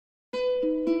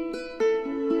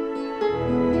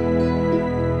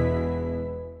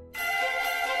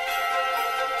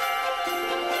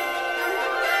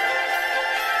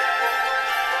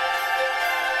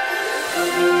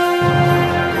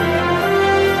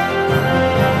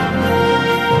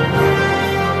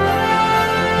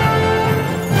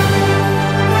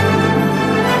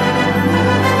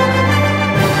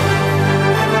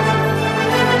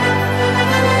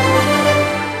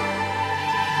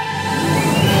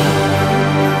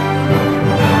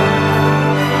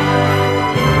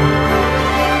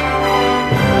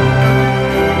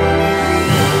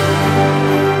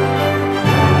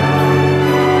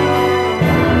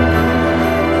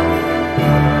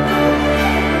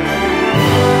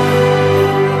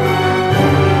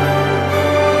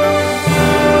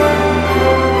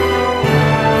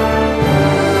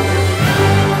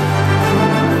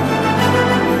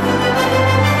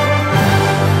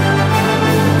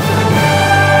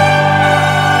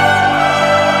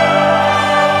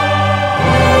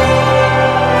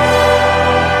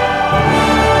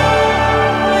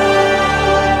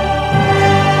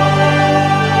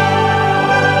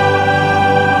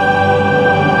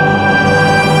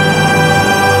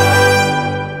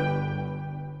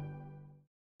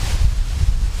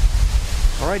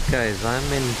guys,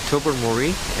 I'm in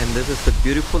Tobermory and this is the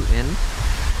beautiful inn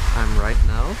I'm right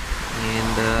now,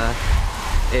 and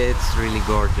it's really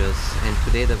gorgeous. And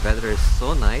today the weather is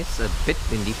so nice, a bit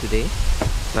windy today,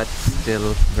 but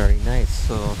still very nice.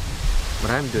 So what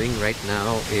I'm doing right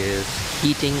now is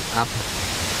heating up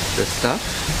the stuff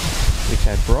which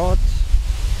I brought.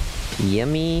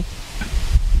 Yummy.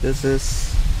 This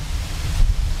is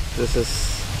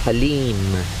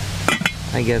Halim.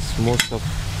 I guess most of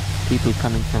people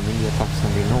coming from India,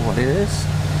 Pakistan, they know what it is.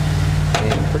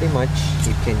 And pretty much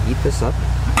you can heat this up.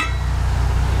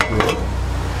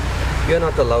 You're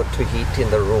not allowed to heat in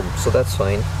the room, so that's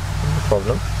fine, no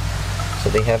problem. So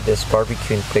they have this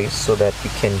barbecue in place so that you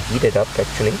can heat it up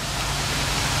actually.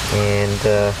 And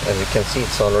as you can see,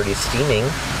 it's already steaming.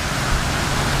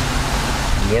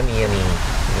 Yummy, yummy.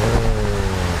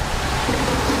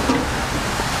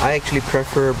 I actually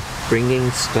prefer bringing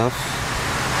stuff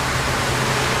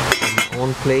in my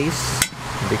own place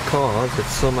because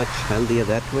it's so much healthier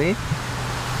that way.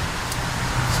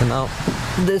 So now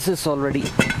this is already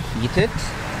heated,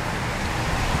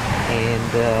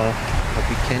 and what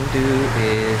we can do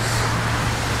is,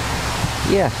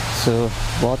 so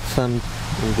bought some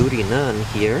tandoori naan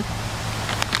here,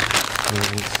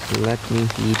 and let me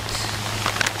heat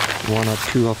one or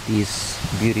two of these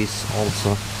beauties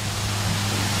also.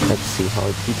 Let's see how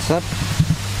it heats up.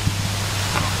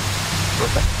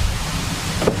 Perfect.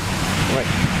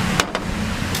 Right.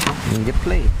 In the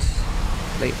plate.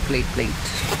 Plate.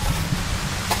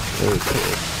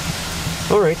 Okay.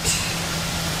 Alright.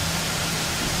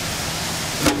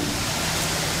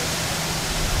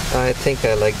 I think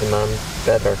I like the naan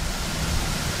better.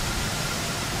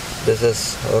 This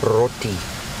is roti.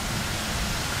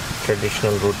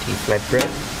 Traditional roti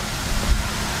flatbread.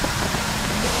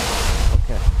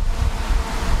 Okay.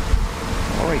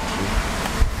 Alright.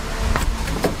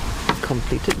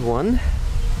 Completed one.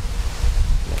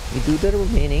 Let me do the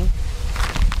remaining.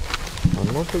 One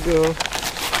more to go.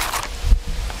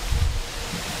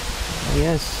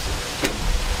 Yes.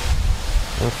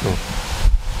 Okay.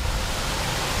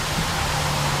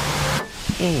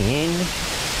 And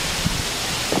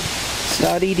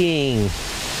start eating.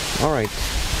 Alright.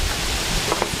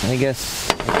 I guess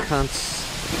I can't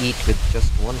eat with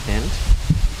just one hand,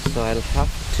 so I'll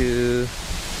have to...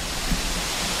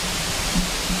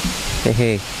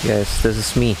 Hey guys, this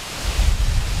is me.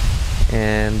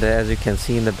 And as you can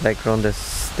see in the background, this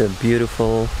is the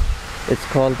beautiful, it's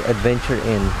called Adventure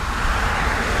Inn.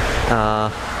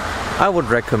 I would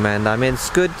recommend. I mean, it's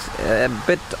good, a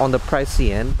bit on the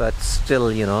pricey end, but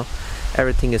still, you know,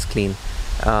 everything is clean.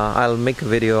 I'll make a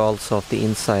video also of the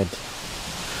inside.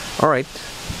 Alright.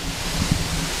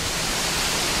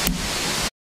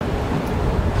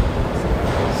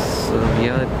 So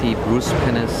yeah, the Bruce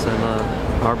Peninsula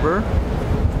Harbour.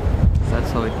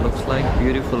 That's how it looks like.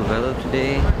 Beautiful weather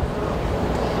today,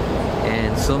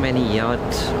 and so many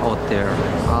yachts out there.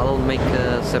 I'll make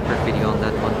a separate video on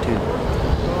that one too.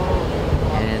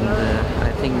 And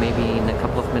I think maybe in a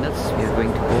couple of minutes we are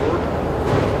going to board,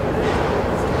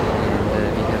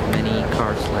 and we have many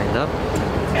cars lined up.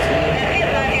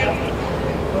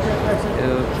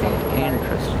 Okay,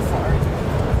 interesting.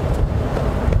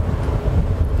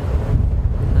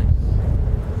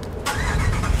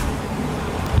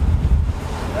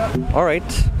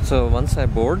 Alright, so once I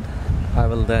board, I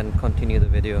will then continue the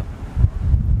video.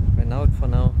 Right out for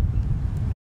now.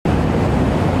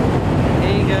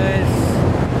 Hey guys,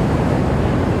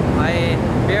 I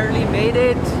barely made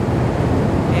it,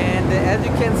 and as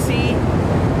you can see,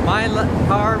 my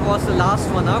car was the last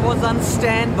one. I was on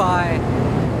standby.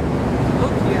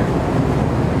 Look here.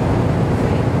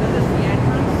 See, this is the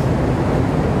entrance,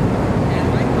 and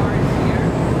my car is here,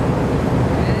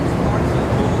 and it's parked so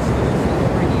close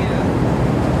over here.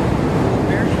 So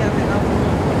barely have enough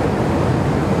room.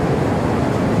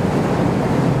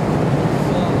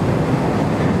 So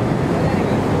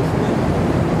anyway,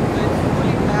 it's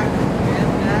fully packed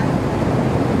and that,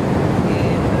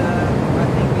 and I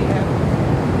think we have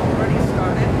already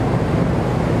started,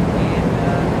 and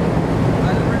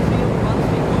I'll resume once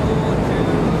we go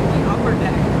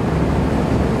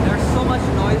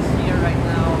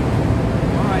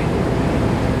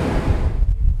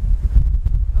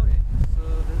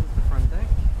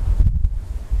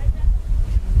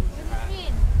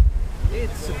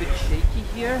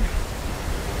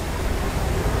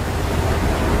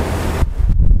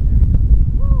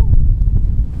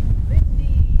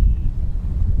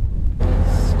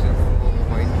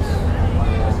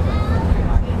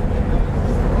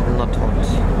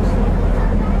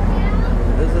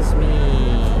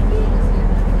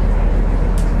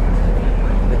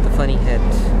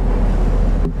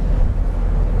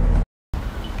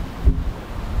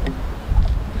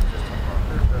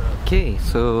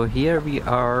So here we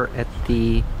are at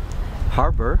the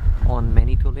harbour on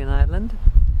Manitoulin Island,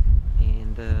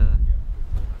 and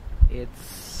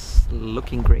it's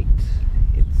looking great.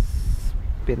 It's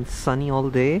been sunny all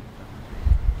day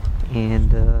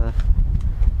and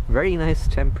very nice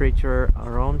temperature,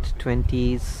 around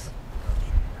 20s,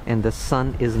 and the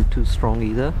sun isn't too strong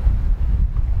either.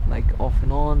 Like off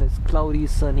and on, it's cloudy,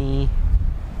 sunny,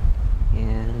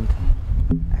 and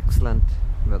excellent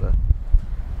weather.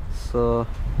 So,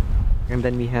 and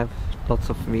then we have lots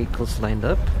of vehicles lined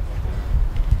up,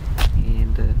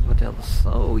 and what else?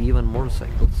 Oh, even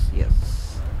motorcycles.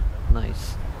 Yes,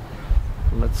 nice.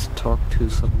 Let's talk to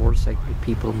some motorcycle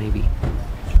people maybe.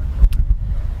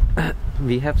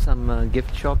 We have some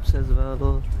gift shops as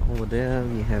well over there.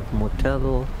 We have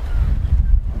motel,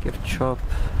 gift shop,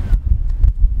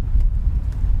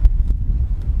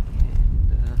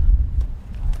 and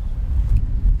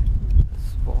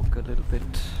let's walk a little bit.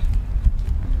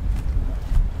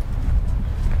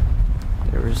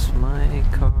 There's my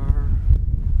car.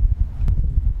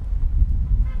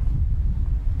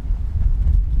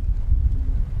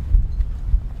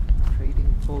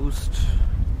 Trading post.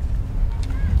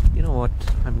 You know what?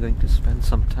 I'm going to spend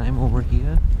some time over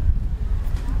here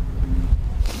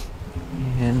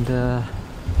and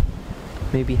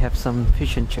maybe have some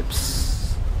fish and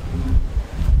chips.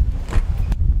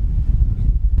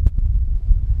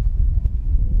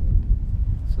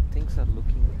 So things are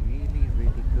looking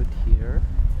really good here.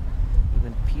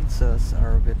 Even pizzas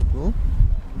are available.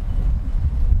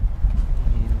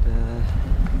 And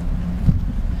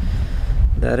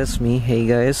that is me. Hey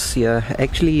guys, yeah,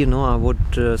 actually, you know, I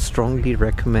would strongly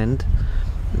recommend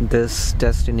this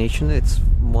destination. It's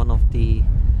one of the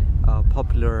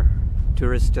popular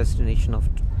tourist destination of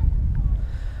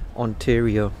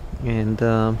Ontario, and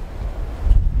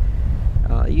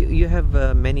you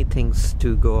have many things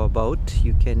to go about.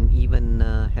 You can even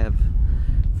have,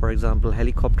 for example,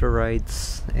 helicopter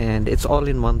rides, and it's all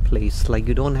in one place. Like,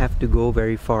 you don't have to go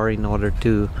very far in order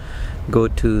to go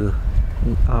to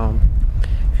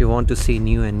if you want to see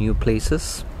new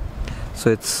places. So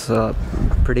it's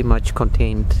pretty much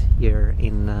contained here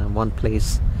in one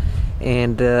place.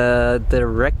 And the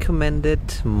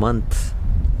recommended month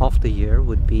of the year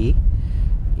would be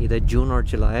either June or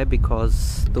July,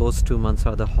 because those 2 months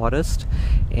are the hottest.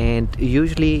 And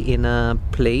usually in a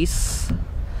place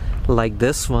like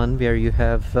this one, where you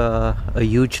have a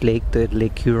huge lake, the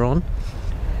Lake Huron,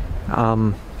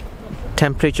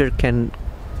 temperature can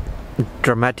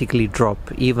dramatically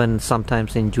drop, even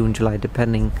sometimes in June, July,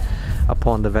 depending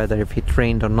upon the weather, if it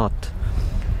rained or not.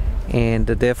 And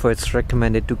therefore it's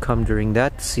recommended to come during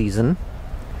that season.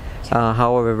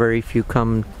 However, if you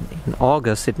come in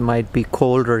August, it might be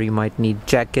colder, you might need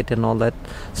jacket and all that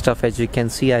stuff. As you can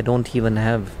see, I don't even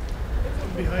have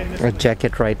a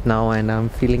jacket right now, and I'm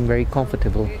feeling very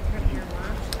comfortable.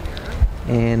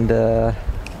 And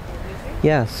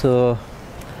yeah, so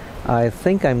I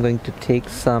think I'm going to take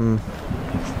some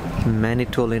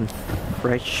Manitoulin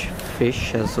fresh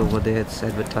fish, as over there it's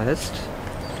advertised.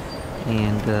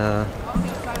 And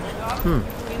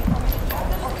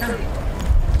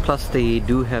plus they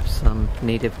do have some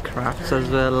native crafts as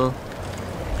well.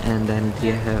 And then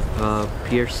they have a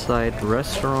pierside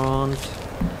restaurant.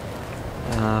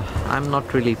 I'm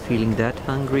not really feeling that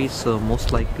hungry, so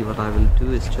most likely what I will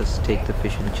do is just take the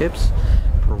fish and chips,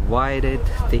 provided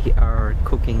they are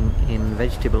cooking in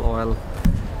vegetable oil.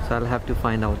 So I'll have to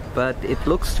find out, but it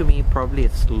looks to me probably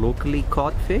it's locally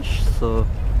caught fish, so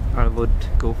I would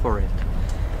go for it.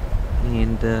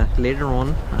 And later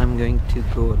on I'm going to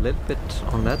go a little bit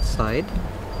on that side,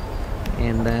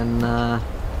 and then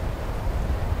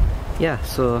yeah,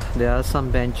 so there are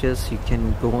some benches you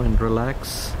can go and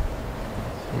relax.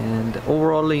 And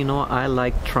overall, you know, I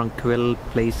like tranquil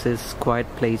places, quiet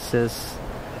places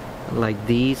like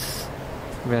these,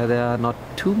 where there are not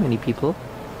too many people.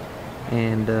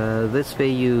 And this way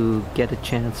you get a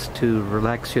chance to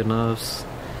relax your nerves.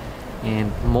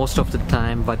 And most of the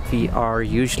time what we are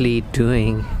usually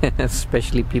doing,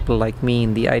 especially people like me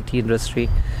in the IT industry,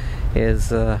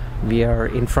 is we are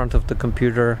in front of the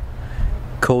computer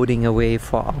coding away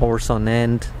for hours on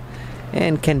end,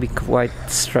 and can be quite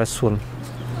stressful.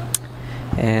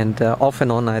 And off and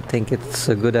on, I think it's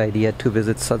a good idea to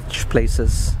visit such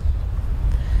places.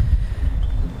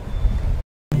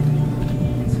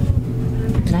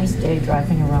 Nice day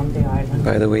driving around the island.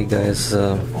 By the way, guys,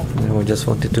 I just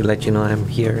wanted to let you know I'm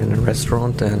here in a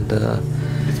restaurant, and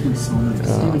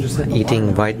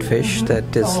eating whitefish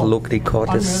that is locally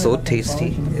caught is so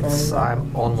tasty.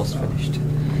 I'm almost finished,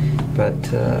 but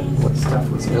would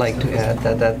like to add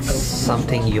that that's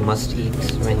something you must eat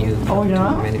when you come to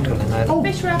Manitoulin Island.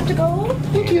 Fish wrap to go.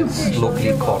 Thank you. It's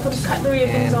locally caught,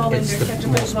 and it's the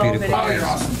most beautiful fish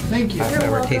Thank you. I've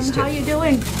ever tasted. How you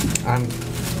doing?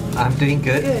 I'm doing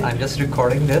good. I'm just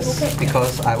recording this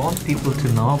because I want people to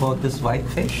know about this white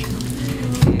fish,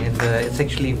 and it's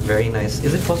actually very nice.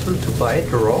 Is it possible to buy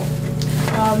it raw?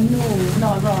 No,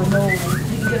 not raw, no. You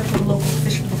can get it from a local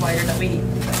fish provider that we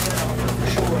for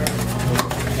sure.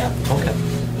 Yeah. Okay.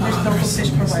 There's local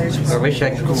fish providers. I wish I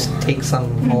could take some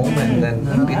home and then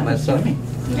cook it myself.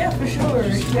 Yeah, for sure.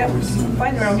 Yeah,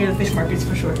 find around here the fish markets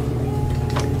for sure.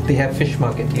 They have fish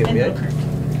market here, And right?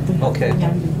 Little Okay.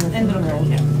 And Little Curd,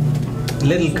 yeah.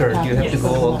 Little Curd, you have to go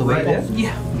all the way there?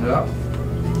 Yeah. Yeah.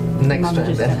 Next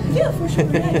time then. Yeah, for sure.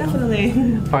 Yeah, definitely.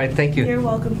 Alright, thank you. You're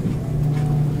welcome.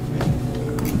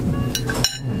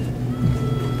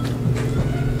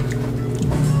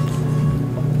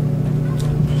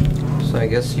 So I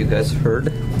guess you guys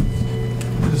heard.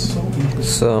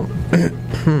 So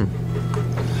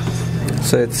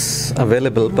so it's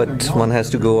available, but one has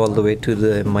to go all the way to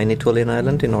the Manitoulin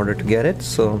Island in order to get it.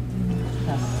 So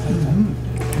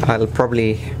I'll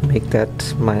probably make that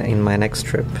in my next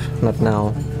trip, not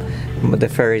now. But the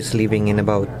ferry is leaving in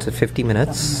about 50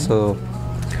 minutes, so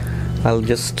I'll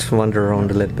just wander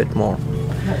around a little bit more.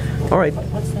 Alright,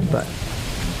 bye.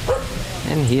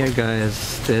 And here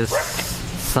guys, there's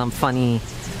some funny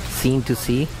scene to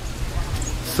see.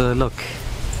 So look,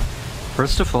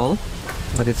 first of all,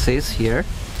 what it says here,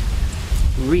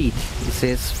 read, it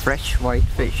says fresh white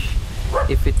fish.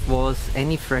 If it was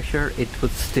any fresher, it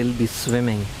would still be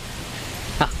swimming.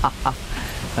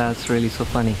 That's really so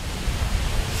funny.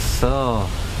 So,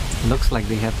 looks like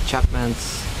they have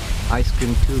Chapman's ice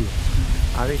cream too.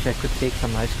 I wish I could take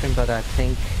some ice cream, but I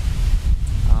think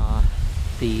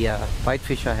the white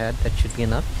fish I had, that should be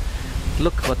enough.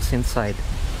 Look what's inside.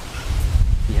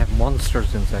 You have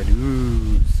monsters inside.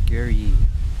 Ooh, scary.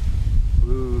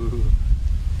 Ooh.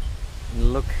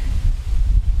 And look,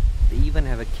 they even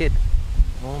have a kid.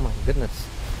 Oh my goodness.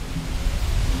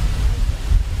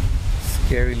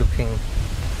 Scary looking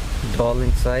doll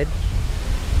inside.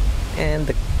 And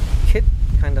the kid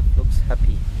kind of looks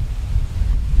happy.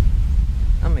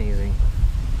 Amazing.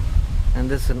 And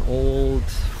this is an old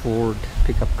Ford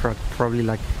pickup truck, probably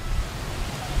like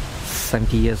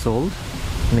 70 years old,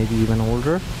 maybe even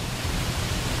older.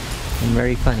 And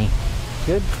very funny.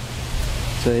 Good.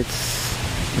 So it's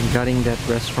regarding that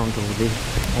restaurant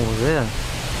over there.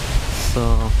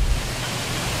 So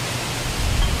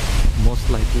most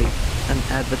likely an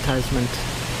advertisement.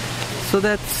 So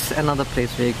that's another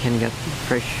place where you can get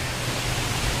fresh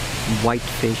white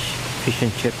fish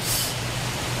and chips.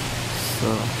 So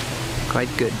quite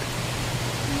good.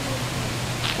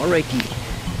 Alrighty.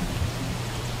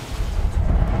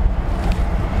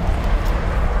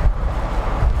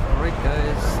 Alright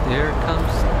guys, there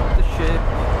comes the ship.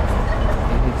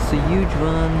 And it's a huge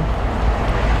one.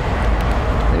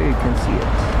 There you can see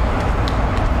it.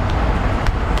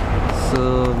 So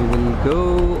we will go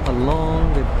along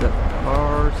with the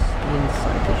cars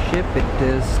inside the ship. It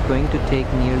is going to take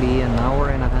nearly an hour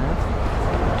and a half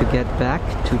to get back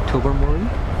to Tobermory.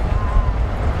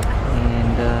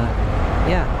 And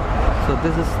yeah, so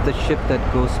this is the ship that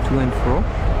goes to and fro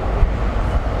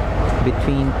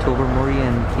between Tobermory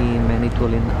and the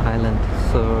Manitoulin Island.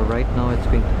 So right now it's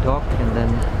going to dock, and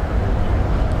then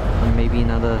maybe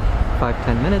another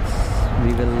 5-10 minutes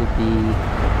we will be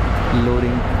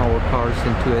loading our cars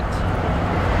into it.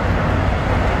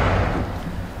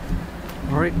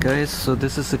 Alright guys, so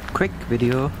this is a quick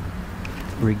video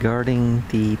regarding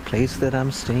the place that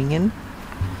I'm staying in,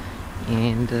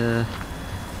 and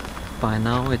by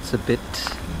now it's a bit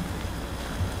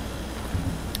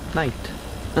night.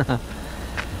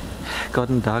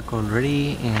 Gotten dark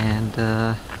already, and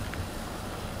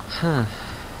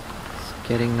it's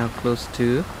getting now close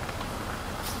to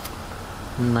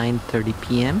 9:30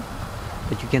 p.m.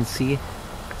 but you can see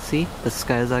the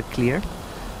skies are clear.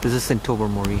 This is in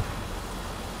Tobermory,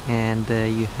 and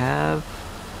you have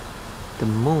the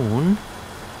moon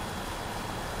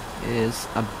is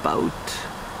about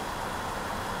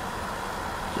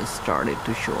just started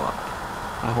to show up.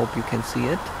 I hope you can see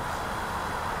it.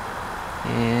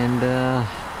 And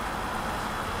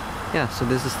yeah, so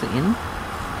this is the inn,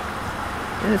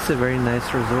 and it's a very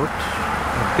nice resort,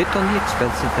 a bit on the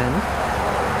expensive end,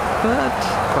 but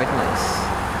quite nice.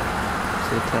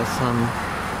 So it has some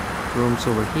rooms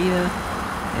over here,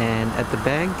 and at the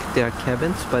back there are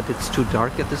cabins, but it's too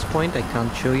dark at this point, I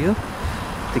can't show you.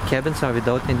 The cabins are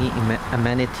without any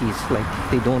amenities, like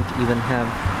they don't even have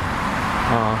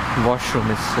washroom.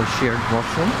 It's a shared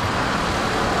washroom.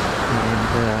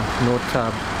 and no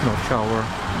tub, no shower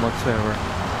whatsoever.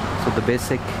 So the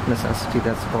basic necessity,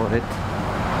 that's about it.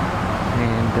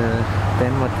 And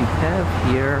then what we have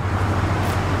here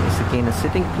is again a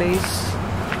sitting place.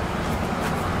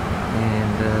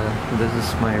 And this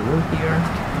is my room here.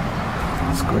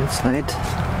 Let's go inside.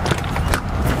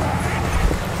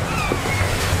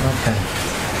 Okay.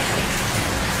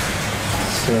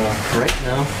 So right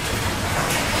now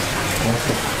I have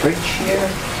a fridge here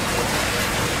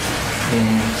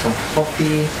and some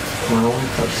coffee, my own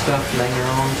stuff lying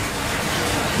around.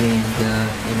 And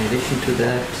in addition to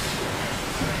that,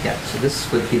 yeah, so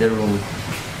this would be the room.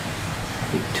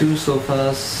 With 2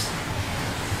 sofas,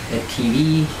 a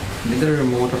TV, with a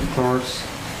remote of course,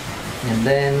 and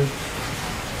then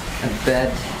a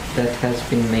bed that has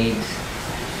been made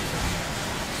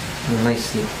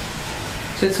nicely.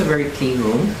 So it's a very clean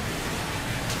room,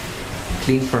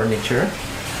 clean furniture,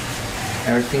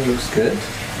 everything looks good,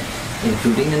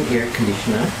 including an air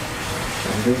conditioner. So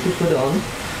I'm going to put on.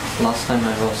 Last time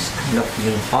I was kind of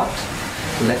feeling hot,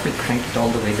 so let me crank it all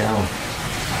the way down.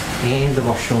 And the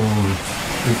washroom,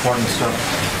 important stuff.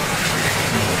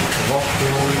 The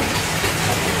washroom,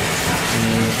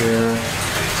 and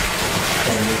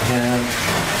then we have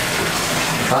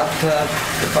the bathtub.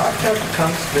 The bathtub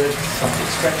comes with some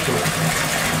extractor,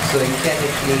 so you can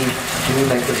actually do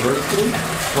like a whirlpool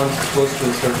once it goes to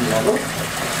a certain level.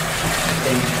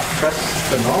 Then you press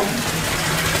the knob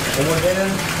over there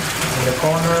in the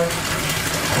corner,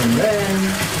 and then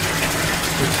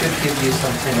it should give you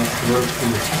some kind of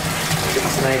whirlpool.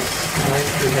 It's nice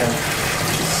to have.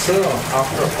 So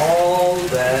after all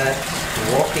that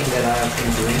walking that I've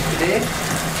been doing today,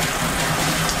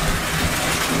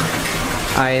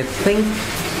 I think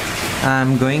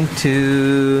I'm going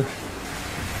to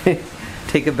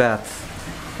take a bath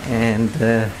and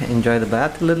enjoy the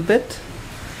bath a little bit,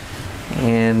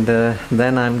 and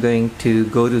then I'm going to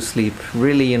go to sleep.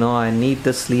 Really, you know, I need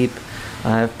the sleep.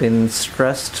 I've been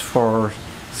stressed for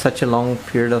such a long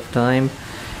period of time,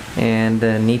 and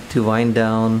need to wind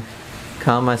down,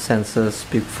 calm my senses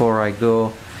before I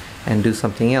go and do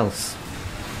something else.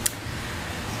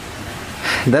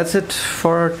 That's it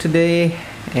for today,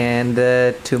 and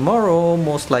tomorrow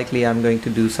most likely I'm going to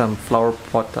do some flower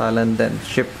pot island and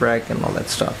shipwreck and all that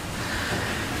stuff.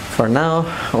 For now,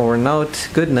 over and out,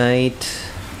 good night.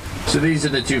 So these are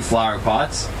the 2 flower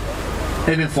pots.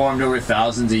 They've been formed over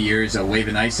thousands of years of wave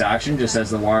and ice action, just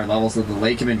as the water levels of the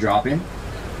lake have been dropping,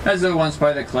 as though once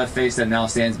by the cliff face that now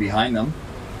stands behind them.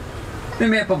 They're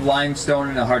made up of limestone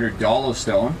and a harder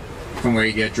dolostone. From where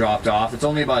you get dropped off, it's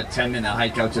only about a 10-minute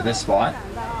hike out to this spot.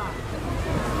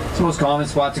 It's the most common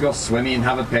spot to go swimming and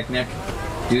have a picnic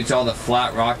due to all the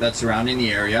flat rock that's surrounding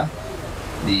the area.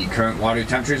 The current water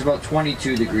temperature is about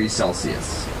 22 degrees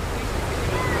Celsius.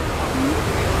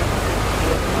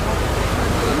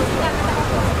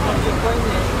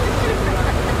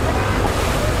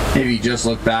 If you just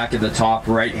look back at the top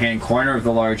right hand corner of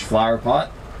the large flower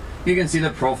pot, you can see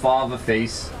the profile of a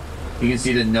face. You can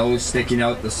see the nose sticking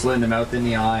out, the slit in the mouth and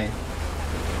the eye.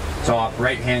 Top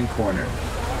right hand corner.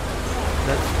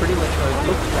 That's pretty much how it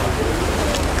looks like.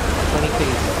 Funny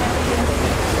face.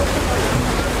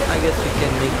 I guess we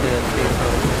can make the face out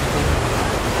of anything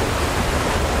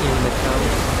in the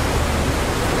clouds.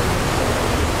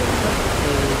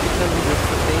 You tell me that's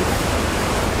the face?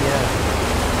 Yeah,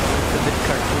 it's a bit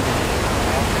cartoonish.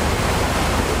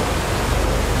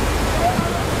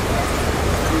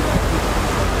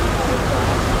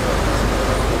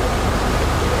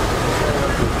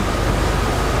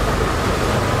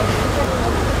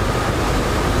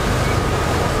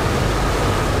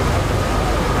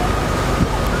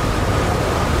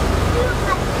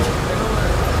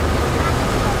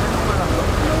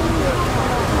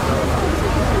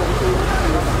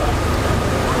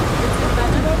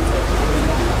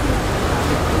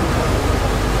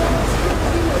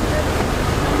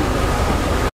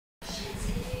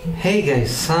 Hey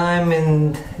guys, I'm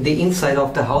in the inside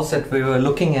of the house that we were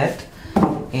looking at,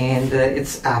 and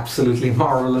it's absolutely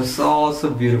marvelous. Oh,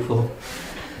 so beautiful.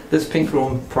 This pink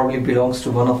room probably belongs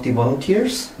to one of the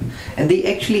volunteers, and they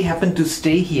actually happen to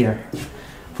stay here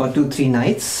for 2-3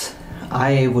 nights.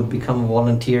 I would become a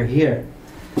volunteer here.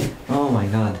 Oh my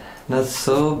god, that's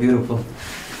so beautiful.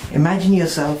 Imagine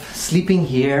yourself sleeping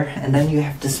here, and then you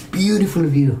have this beautiful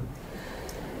view.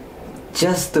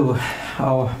 Just the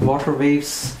water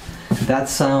waves, that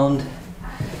sound,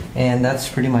 and that's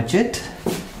pretty much it.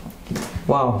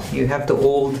 Wow, you have the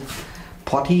old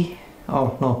potty,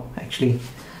 oh no, actually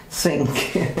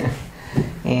sink.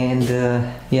 And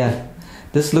yeah,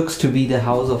 this looks to be the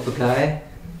house of a guy,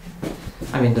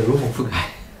 I mean the room of a guy.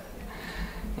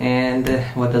 And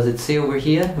what does it say over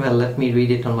here? Well, let me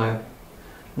read it on my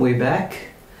way back.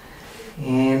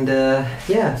 And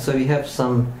yeah, so we have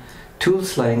some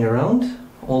tools lying around,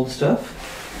 old stuff.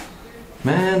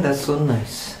 Man, that's so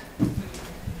nice.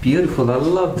 Beautiful, I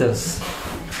love this.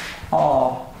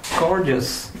 Oh,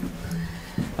 gorgeous.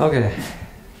 Okay.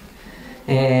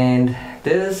 And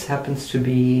this happens to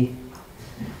be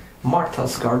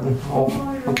Martha's garden. Oh,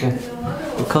 okay.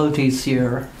 The quality is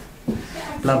here.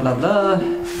 Blah blah blah.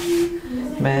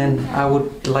 Man, I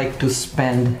would like to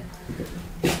spend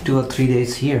 2 or 3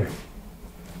 days here.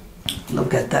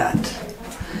 Look at that.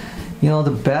 You know,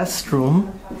 the best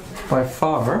room by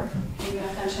far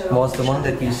was the one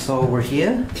that we saw over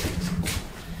here.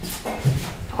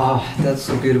 Ah, that's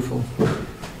so beautiful.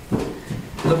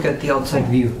 Look at the outside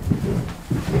view.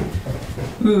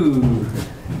 Ooh,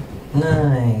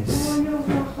 nice.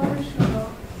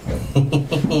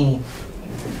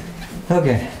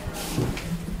 Okay.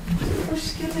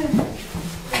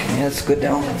 Yeah, let's go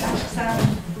down.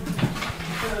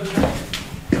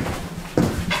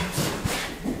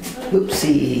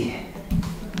 Oopsie.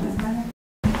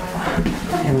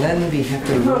 And then we have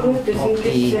the room of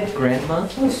the grandma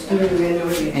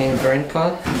and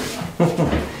grandpa.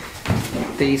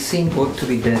 They seem both to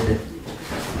be dead.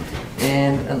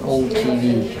 And an old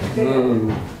TV.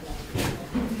 Whoa.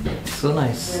 So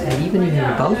nice. And even you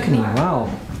have a balcony. Wow.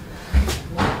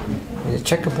 And a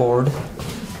checkerboard.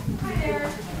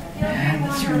 Yeah,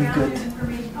 that's really good.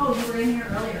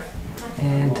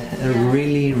 And a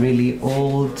really, really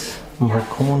old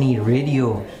Marconi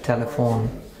radio telephone.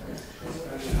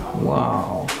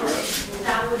 Wow.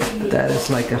 That is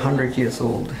like 100 years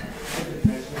old.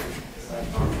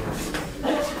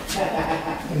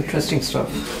 Interesting stuff.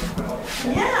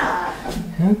 Yeah.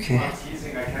 Okay.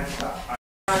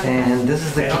 And this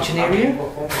is the kitchen area.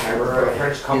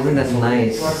 Isn't that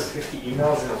nice?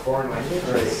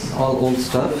 All old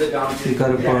stuff. You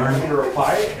gotta burn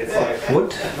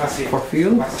wood for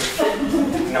fuel.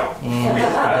 And the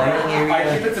dining area.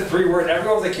 I keep it to 3 words.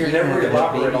 Everyone's like, you're never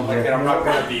elaborate. I'm like, I'm not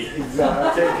gonna be.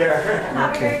 Take care.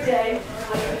 Have a great day.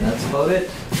 That's about it.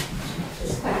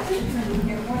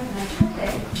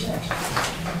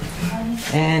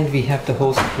 And we have the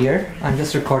host here. I'm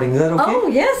just recording. Is that okay? Oh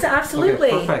yes,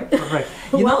 absolutely. Okay, perfect, perfect.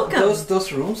 You Welcome. know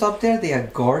those rooms up there, they are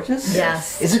gorgeous.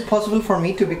 Yes. Is it possible for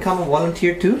me to become a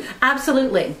volunteer too?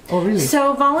 Absolutely. Oh really?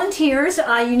 So volunteers,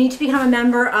 you need to become a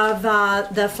member of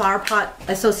the Flower Pot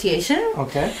Association.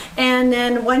 Okay. And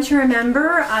then once you're a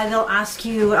member, they'll ask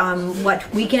you what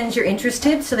weekends you're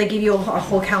interested. So they give you a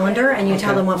whole calendar, and you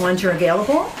tell them what ones you're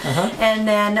available. And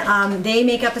then they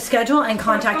make up a schedule and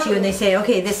contact you, and they say,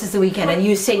 okay, this is the weekend, and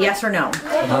you say yes or no.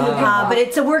 But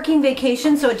it's a working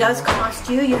vacation, so it does cost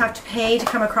you. You have to pay to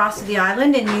come across to the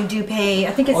island, and you do pay.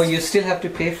 I think it's. Oh, you still have to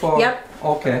pay for. Yep.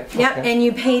 Okay. Yep, okay. and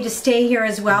you pay to stay here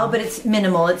as well, but it's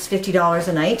minimal. It's $50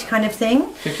 a night kind of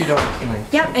thing. $50 a night.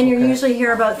 Yep, and you're Okay. usually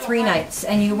here about 3 nights,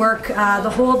 and you work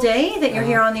the whole day that you're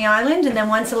here on the island, and then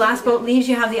once the last boat leaves,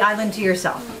 you have the island to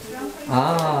yourself.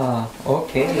 Ah,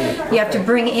 okay. You have to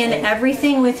bring in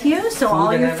everything with you, so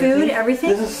all and your food, everything.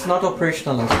 This is not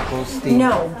operational, I suppose.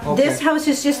 No, Okay. this house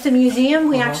is just a museum.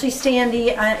 We actually stay in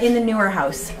the newer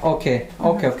house. Okay,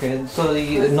 okay, okay. So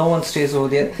no one stays over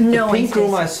there. No the one pink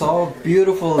room stays. I saw,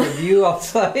 beautiful. The view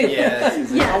outside.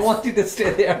 Yes. Yes. I wanted to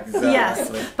stay there. Yes,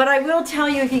 but I will tell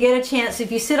you, if you get a chance,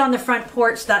 if you sit on the front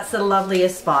porch, that's the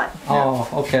loveliest spot. Oh,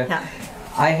 okay. Yeah.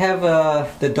 I have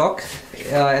the dock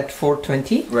at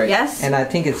 4:20. Right. Yes. And I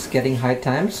think it's getting high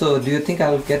time. So do you think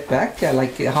I'll get back?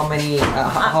 Like how many?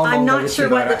 How long I'm does not it sure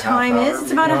take? what the About a half time hour, is.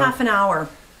 It's about a maybe. half an hour.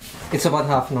 It's about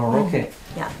half an hour. Okay.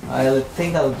 Yeah. I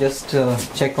think I'll just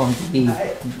check on the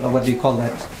what do you call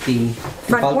that? The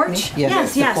Front balcony? porch? Yeah,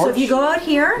 Yes, the yes. So if you porch. go out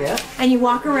here Yeah. and you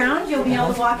walk around, you'll be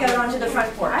able to walk out onto the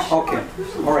front porch. Okay.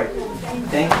 All right.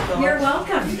 Thank you so much. You're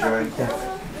welcome.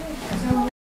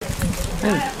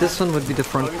 And this one would be the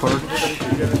front porch.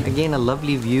 Again, a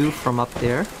lovely view from up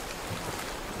there.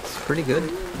 It's pretty good.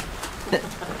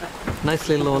 Nice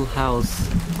little old house.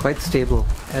 Quite stable,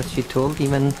 as she told,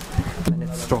 even when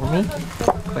it's stormy.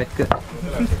 Quite good.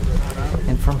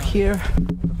 And from here,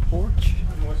 the porch.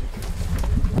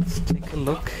 Let's take a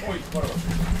look.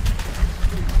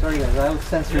 Sorry guys, I'll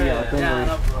censor you out, don't worry.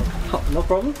 Oh, no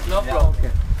problem? No problem.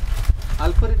 Okay.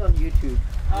 I'll put it on YouTube.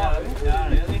 Yeah,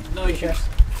 really? No issues.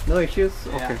 No issues?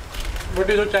 Okay. What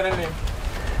is your channel name?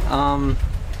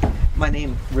 My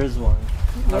name, Rizwan.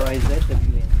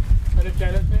 R-I-Z-W-N. What is your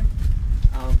channel name?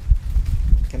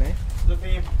 Can I? The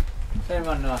same. Same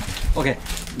one. Okay.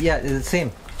 Yeah, it's the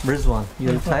same. Rizwan.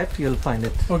 You'll type, you'll find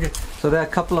it. Okay. So there are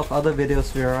a couple of other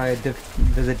videos where I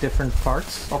visit different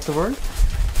parts of the world.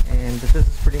 and this is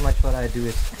pretty much what I do.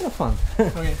 It's kind of fun.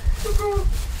 Okay.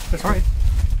 That's All right.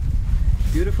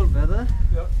 Beautiful weather.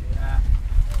 Yep.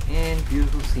 And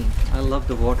beautiful scene. I love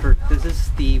the water. This is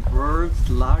the world's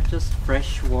largest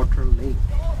freshwater lake.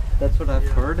 That's what I've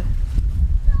heard.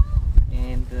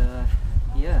 And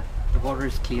yeah, the water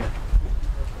is clear.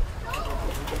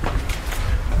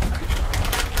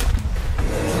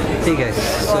 Hey guys,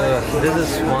 so this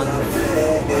is one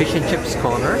fish and chips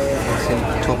corner. It's in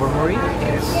Tobermory.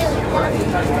 It's right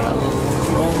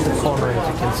along the corner, as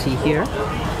you can see here.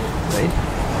 Right?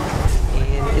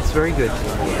 It's very good.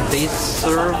 They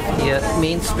serve,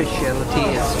 main specialty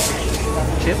is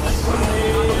chips,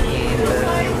 and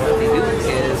what they do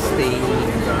is they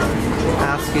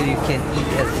ask you can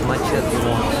eat as much as you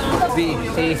want.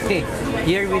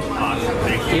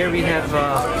 Here we have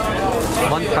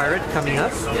one pirate coming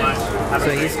up, so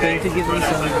he's going to give me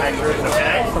some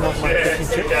of my fish and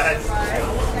chips.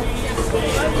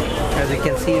 As you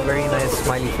can see, very nice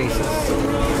smiley faces.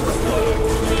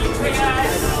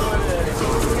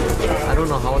 I don't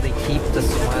know how they keep the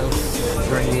smiles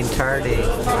during the entire day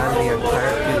while they are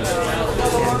tired too.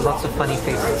 And lots of funny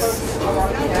faces.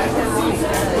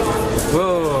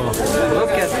 Whoa, look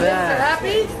at that.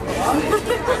 Happy?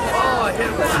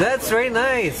 That's very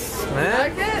nice,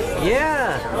 man.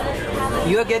 Yeah.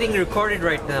 You are getting recorded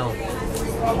right now.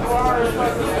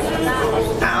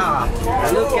 Ah,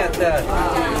 look at that.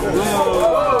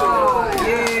 Whoa.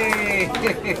 Yay.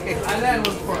 Good.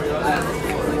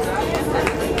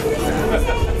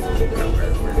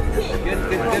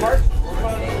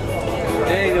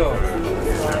 There you go.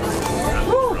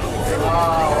 Woo.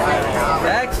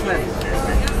 Excellent.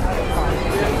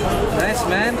 Nice,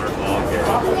 man.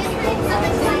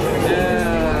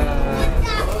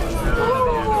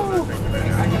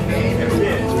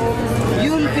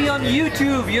 You'll be on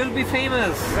YouTube. You'll be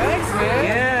famous. Thanks, man.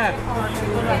 Yeah.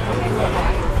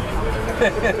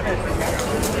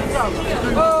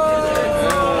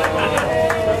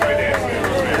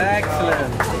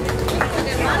 Excellent.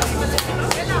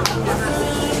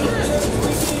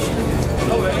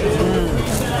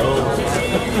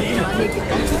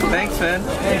 Thanks, man.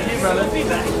 Thank you, brother. There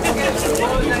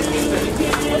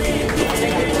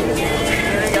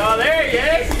you go. There he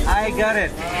is. I got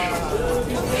it.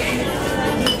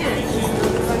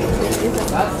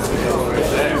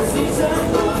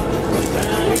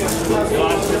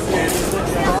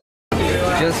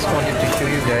 Just wanted to show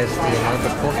you guys the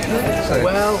harbour portion. So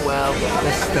Well.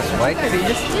 this white fish, it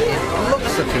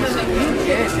looks so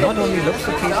tasty. Not only looks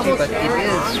so tasty, but it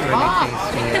is really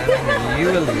tasty. I mean, you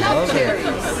will love it.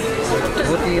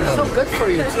 Totally love it. Good for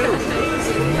you, too.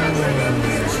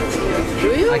 Do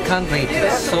you? I can't wait.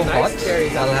 It's so hot.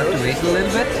 I'll have to wait a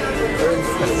little bit,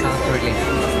 but can't really.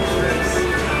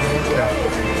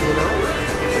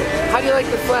 How do you like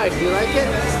the flag? Do you like it?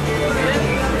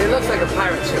 It looks like a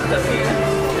pirate ship, doesn't it?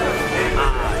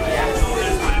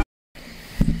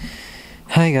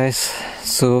 Hi guys,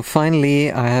 so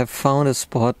finally I have found a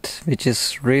spot which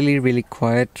is really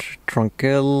quiet,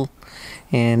 tranquil,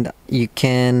 and you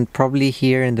can probably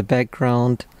hear in the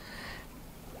background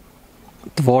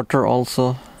the water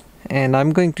also, and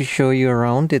I'm going to show you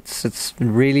around. It's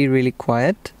really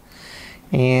quiet,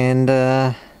 and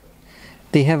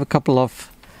they have a couple of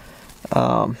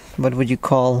what would you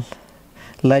call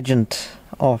legend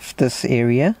of this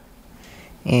area,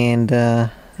 and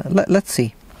let's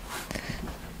see.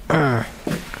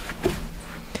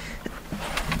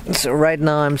 So right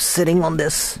now I'm sitting on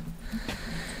this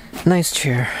nice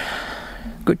chair,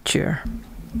 good chair.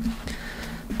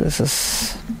 This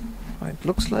is what it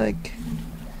looks like,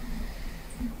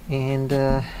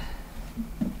 and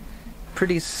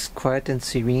pretty quiet and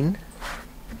serene.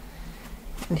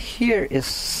 And here is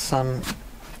some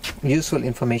useful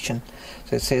information.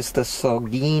 So it says the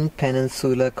Saugeen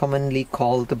Peninsula, commonly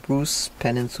called the Bruce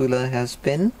Peninsula, has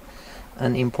been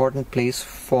an important place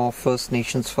for First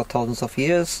Nations for thousands of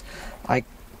years.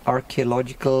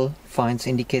 Archaeological finds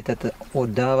indicate that the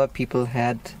Odawa people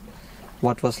had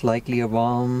what was likely a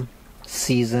warm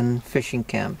season fishing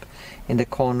camp in the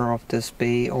corner of this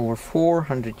bay over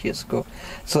 400 years ago.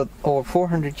 So over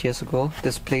 400 years ago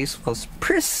this place was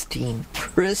pristine,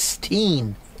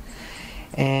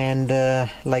 and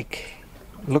like,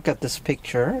 look at this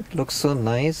picture, it looks so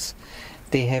nice.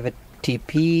 They have a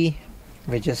teepee,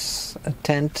 which is a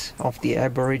tent of the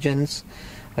Aborigines,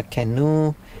 a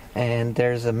canoe, and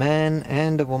there's a man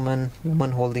and a woman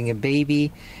holding a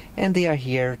baby, and they are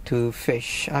here to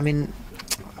fish. I mean,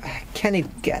 can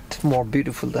it get more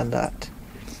beautiful than that?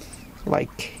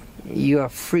 Like, you are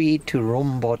free to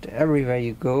roam about everywhere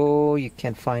you go. You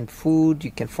can find food,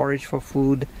 you can forage for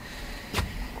food.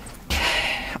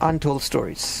 Untold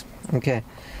stories. Okay,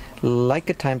 like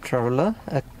a time traveler,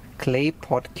 a clay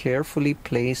pot carefully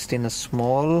placed in a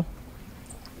small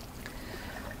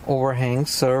overhang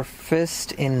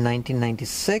surfaced in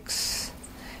 1996.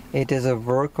 It is a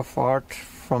work of art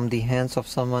from the hands of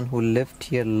someone who lived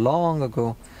here long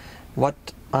ago.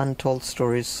 What untold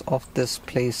stories of this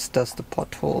place does the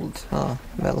pot hold?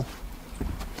 Well,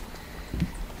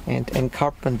 and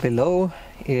encarpment below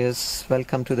is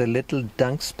welcome to the little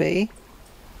Dunks Bay.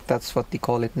 That's what they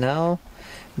call it now.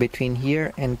 Between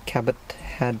here and Cabot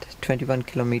Head, 21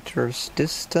 kilometers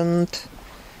distant,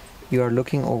 you are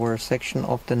looking over a section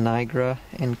of the Niagara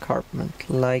Escarpment,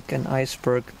 like an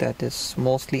iceberg that is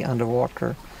mostly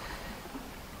underwater.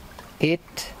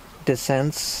 It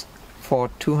descends for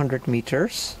 200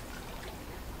 meters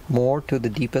more to the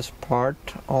deepest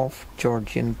part of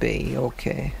Georgian Bay.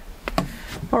 Okay,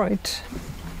 alright.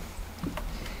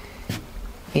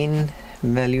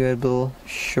 Invaluable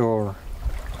shore.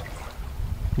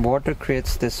 Water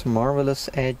creates this marvelous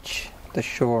edge, the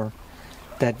shore,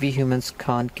 that we humans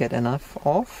can't get enough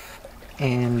of,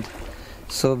 and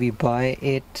so we buy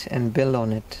it and build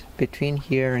on it. Between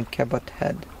here and Cabot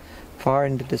Head, far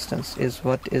in the distance, is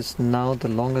what is now the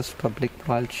longest public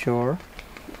wild shore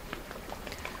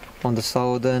on the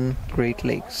southern Great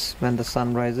Lakes. When the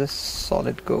sun rises,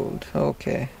 solid gold.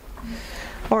 Okay.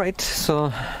 Alright,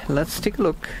 so let's take a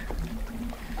look.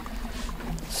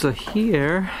 So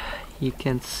here you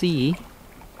can see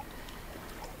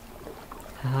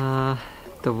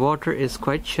the water is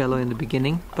quite shallow in the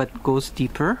beginning, but goes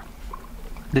deeper.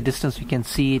 The distance we can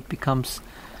see it becomes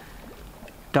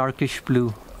darkish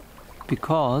blue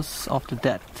because of the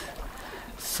depth.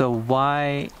 So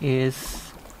why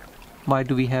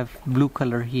do we have blue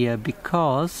color here?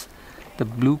 Because the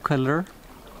blue color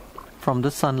from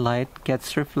the sunlight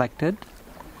gets reflected,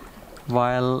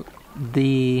 while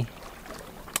the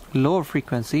lower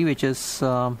frequency, which is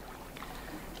the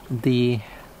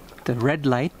red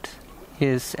light,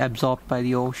 is absorbed by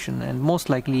the ocean and most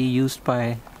likely used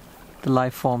by the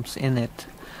life forms in it.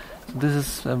 So this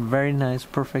is a very nice,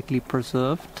 perfectly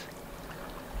preserved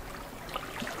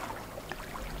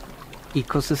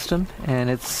ecosystem, and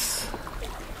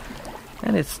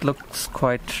it looks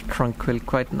quite tranquil,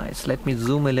 quite nice. Let me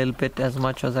zoom a little bit as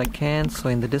much as I can. So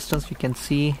in the distance we can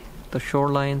see the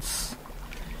shorelines,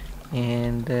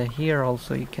 and here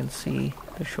also you can see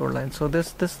the shoreline. So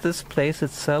this place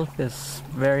itself is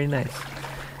very nice,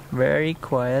 very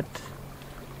quiet,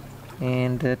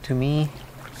 and to me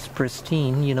it's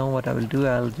pristine. You know what I will do?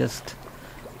 I'll just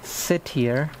sit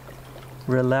here,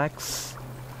 relax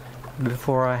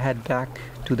before I head back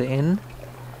to the inn,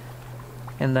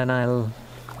 and then I'll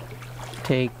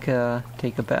take a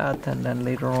bath and then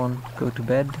later on go to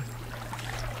bed.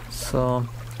 So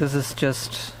this is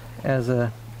just as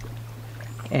a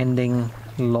ending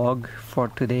log for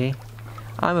today.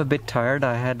 I'm a bit tired.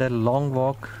 I had a long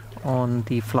walk on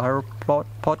the Flower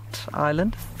Pot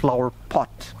Island,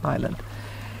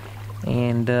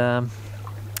 and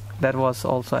that was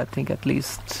also, I think, at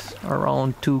least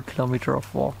around 2 kilometers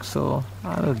of walk. So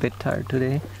I'm a bit tired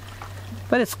today,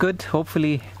 but it's good.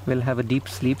 Hopefully we'll have a deep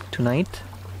sleep tonight,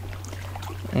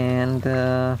 and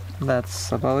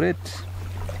that's about it.